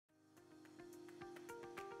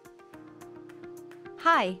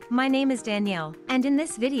Hi, my name is Danielle, and in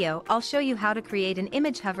this video I'll show you how to create an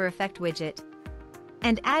image hover effect widget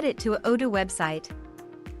and add it to a Odoo website.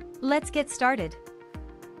 Let's get started.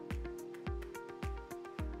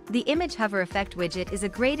 The image hover effect widget is a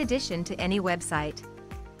great addition to any website.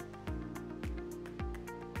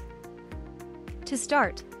 To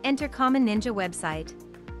start, enter Common Ninja website.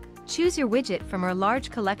 Choose your widget from our large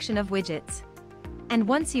collection of widgets. And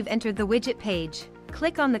once you've entered the widget page,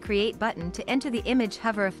 click on the Create button to enter the Image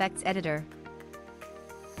Hover Effects editor.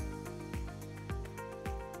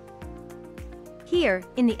 Here,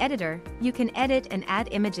 in the editor, you can edit and add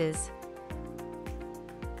images.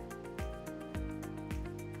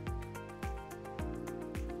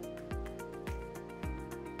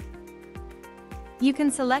 You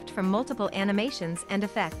can select from multiple animations and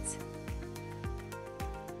effects.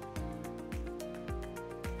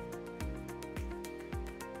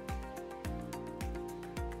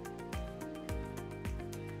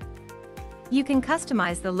 You can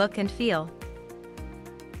customize the look and feel.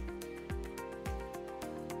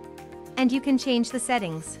 And you can change the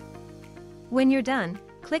settings. When you're done,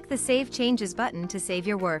 click the Save Changes button to save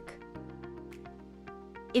your work.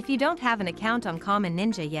 If you don't have an account on Common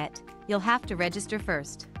Ninja yet, you'll have to register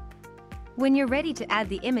first. When you're ready to add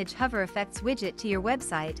the Image Hover Effects widget to your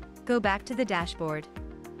website, go back to the dashboard.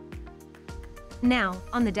 Now,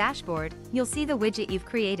 on the dashboard, you'll see the widget you've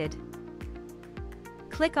created.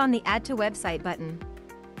 Click on the Add to Website button.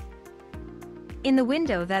 In the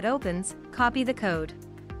window that opens, copy the code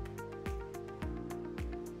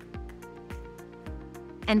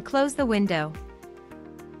and close the window.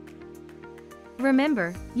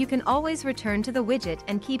 Remember, you can always return to the widget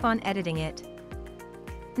and keep on editing it.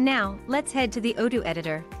 Now, let's head to the Odoo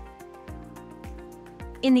editor.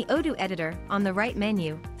 In the Odoo editor, on the right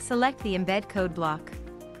menu, select the Embed Code block.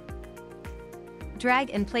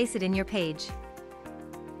 Drag and place it in your page.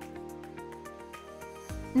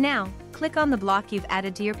 Now, click on the block you've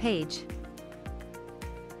added to your page.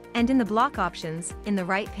 And in the block options, in the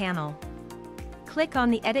right panel, click on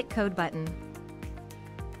the Edit Code button.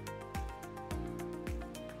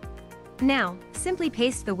 Now, simply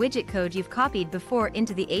paste the widget code you've copied before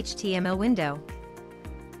into the HTML window.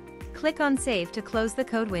 Click on Save to close the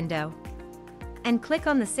code window. And click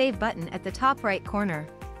on the Save button at the top right corner.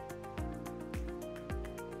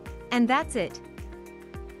 And that's it.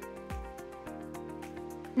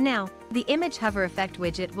 Now, the Image Hover Effect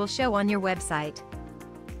widget will show on your website.